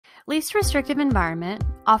Least restrictive environment,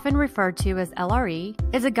 often referred to as LRE,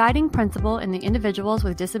 is a guiding principle in the Individuals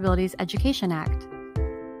with Disabilities Education Act.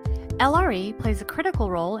 LRE plays a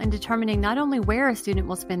critical role in determining not only where a student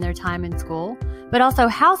will spend their time in school, but also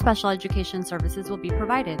how special education services will be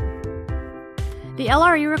provided. The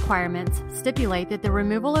LRE requirements stipulate that the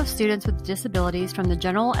removal of students with disabilities from the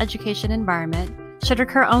general education environment should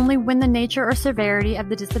occur only when the nature or severity of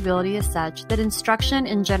the disability is such that instruction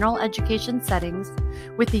in general education settings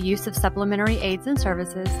with the use of supplementary aids and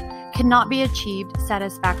services cannot be achieved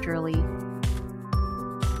satisfactorily.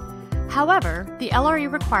 However, the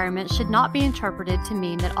LRE requirement should not be interpreted to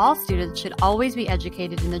mean that all students should always be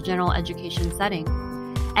educated in the general education setting.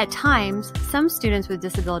 At times, some students with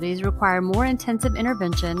disabilities require more intensive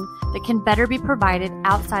intervention that can better be provided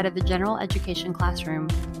outside of the general education classroom.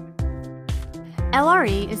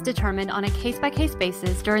 LRE is determined on a case-by-case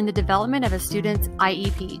basis during the development of a student's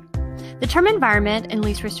IEP. The term environment and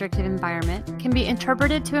least restrictive environment can be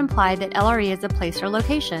interpreted to imply that LRE is a place or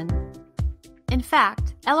location. In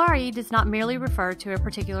fact, LRE does not merely refer to a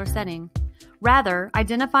particular setting. Rather,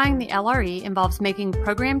 identifying the LRE involves making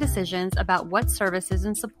program decisions about what services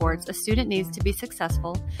and supports a student needs to be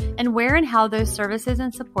successful and where and how those services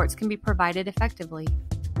and supports can be provided effectively.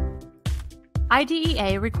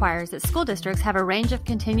 IDEA requires that school districts have a range of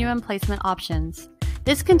continuum placement options.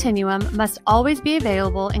 This continuum must always be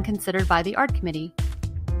available and considered by the ART Committee.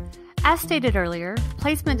 As stated earlier,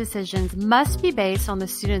 placement decisions must be based on the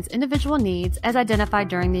student's individual needs as identified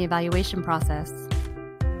during the evaluation process.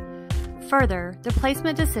 Further, the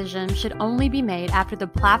placement decision should only be made after the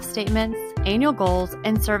PLAF statements, annual goals,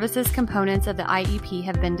 and services components of the IEP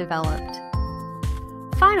have been developed.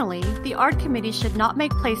 Finally, the ART Committee should not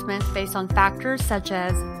make placements based on factors such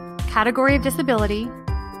as category of disability,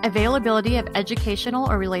 availability of educational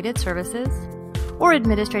or related services, or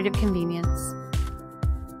administrative convenience.